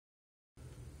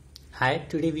Hi,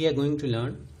 today we are going to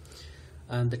learn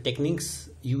the techniques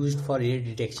used for error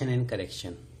detection and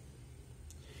correction.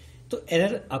 तो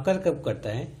error अकर कब करता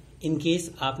है? In case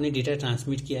आपने data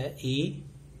transmit किया है ए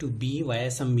to be via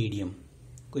some medium,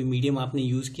 कोई medium आपने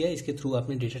यूज किया, इसके थ्रू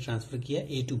आपने डेटा ट्रांसफर किया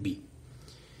ए to be.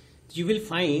 You will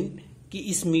find कि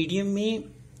इस मीडियम में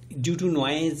ड्यू टू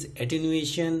नॉइज,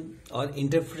 एटेन्युएशन और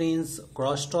इंटरफेरेंस,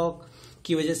 क्रॉस टॉक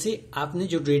की वजह से आपने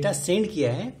जो डेटा सेंड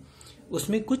किया है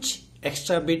उसमें कुछ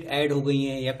एक्स्ट्रा बिट ऐड हो गई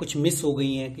हैं या कुछ मिस हो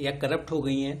गई हैं या करप्ट हो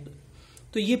गई हैं.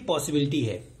 तो ये पॉसिबिलिटी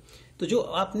है. तो जो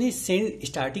आपने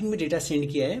स्टार्टिंग में डेटा सेंड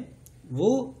किया है वो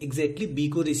एग्जैक्टली बी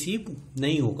को रिसीव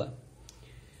नहीं होगा.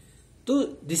 तो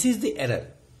this is the error.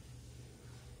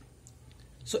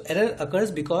 So error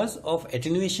occurs because of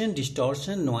attenuation,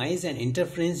 distortion, noise and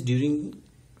interference during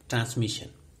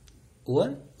transmission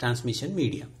over transmission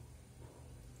media.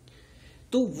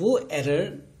 तो वो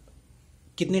एरर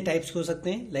कितने टाइप्स के हो सकते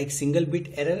हैं? Like single bit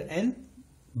error and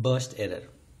burst error.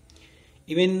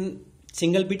 Even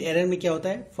single bit error में क्या होता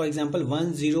है? फॉर एग्जांपल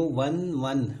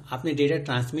 1011 आपने डेटा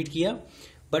ट्रांसमिट किया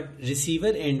बट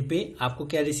रिसीवर एंड पे आपको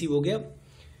क्या रिसीव हो गया?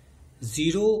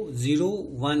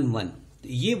 0011.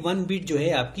 ये 1 बिट जो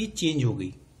है आपकी चेंज हो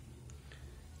गई.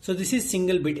 So this is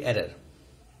single bit error.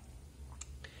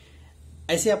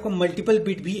 ऐसे आपका मल्टीपल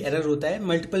बिट भी एरर होता है.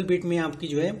 मल्टीपल बिट में आपकी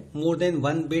जो है मोर देन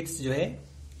 1 बिट्स जो है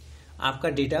आपका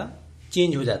डेटा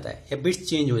चेंज हो जाता है या बिट्स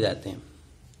चेंज हो जाते हैं.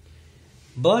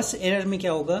 बर्स्ट एरर में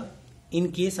क्या होगा?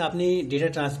 इन केस आपने डेटा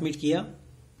ट्रांसमिट किया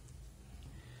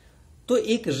तो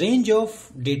एक रेंज ऑफ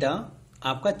डेटा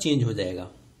आपका चेंज हो जाएगा,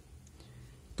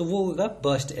 तो वो होगा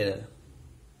burst error.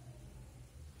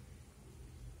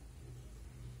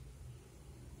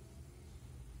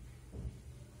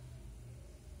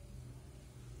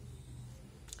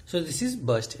 So this is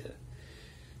burst error.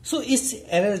 सो इस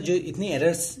एरर जो इतने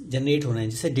एरर्स जनरेट हो रहे हैं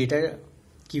जिससे डेटा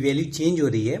की वैल्यू चेंज हो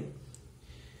रही है,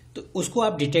 तो उसको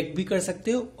आप डिटेक्ट भी कर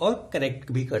सकते हो और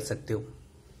करेक्ट भी कर सकते हो.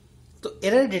 तो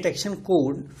error detection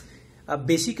code, a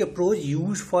basic approach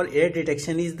used for error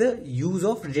detection is the use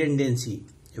of redundancy,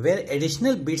 where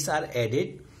additional bits are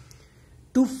added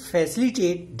to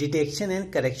facilitate detection and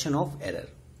correction of error.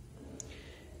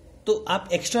 तो आप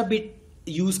एक्स्ट्रा बिट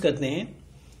यूज करते हैं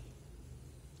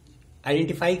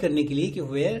identify करने के लिए कि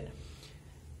where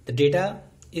the data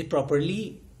is properly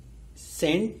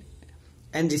send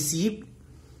and received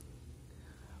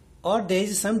और there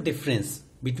is some difference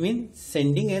between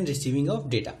sending end receiving of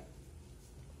data.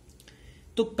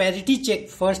 तो पैरिटी चेक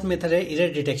फर्स्ट मेथड है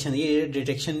एरर डिटेक्शन. ये एरर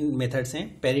डिटेक्शन मेथड्स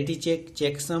हैं. Parity check,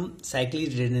 checksum, cyclic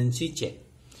redundancy check.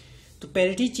 तो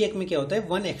parity check में क्या होता है?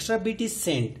 1 extra bit is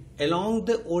sent along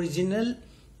the original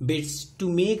bits to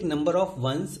make number of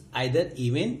once either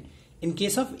even in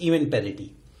case of even parity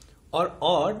और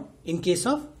odd in case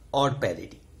of odd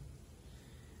parity.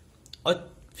 और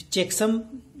checksum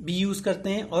भी use करते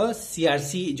हैं और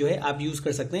सीआरसी जो है आप यूज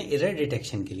कर सकते हैं एरर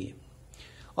डिटेक्शन के लिए.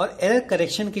 और एरर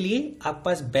करेक्शन के लिए आपके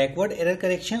पास बैकवर्ड एरर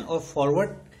करेक्शन और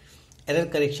फॉरवर्ड एरर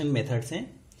करेक्शन मेथड्स हैं.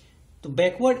 तो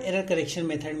बैकवर्ड एरर करेक्शन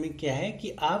मेथड में क्या है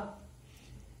कि आप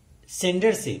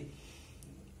सेंडर से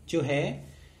जो है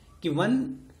कि one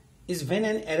is when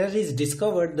an error is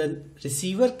discovered, the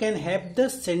receiver can have the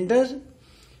sender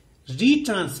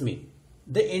retransmit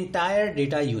the entire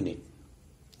data unit.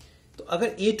 तो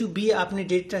अगर A to B आपने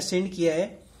डेटा सेंड किया है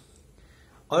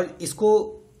और इसको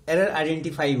एरर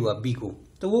आइडेंटिफाई हुआ B को,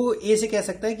 तो वो A से कह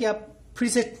सकता है कि आप फिर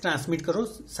से ट्रांसमिट करो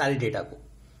सारे डेटा को.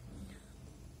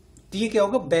 तो ये क्या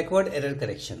होगा? Backward error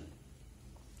correction.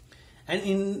 And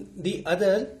in the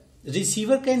other,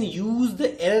 receiver can use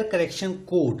the error correction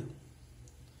code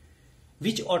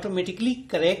which automatically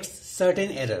corrects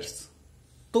certain errors.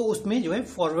 तो उसमें जो है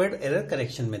forward error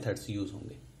correction methods use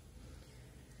होंगे.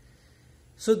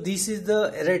 So this is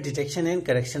the error detection and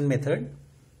correction method.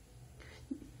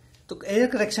 तो error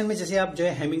correction में जैसे आप जो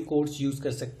है हैमिंग कोड्स यूज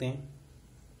कर सकते हैं.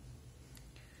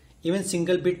 इवन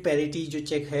सिंगल बिट पैरिटी जो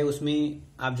चेक है उसमें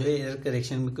आप जो है एरर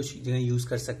करेक्शन में कुछ जगह यूज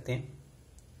कर सकते हैं.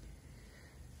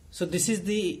 So this is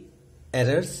the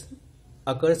errors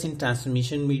occurs in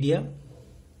transmission media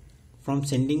from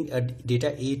sending a data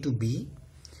A to B,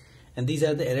 and these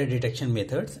are the error detection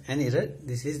methods, and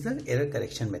this is the error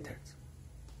correction methods.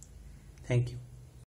 Thank you.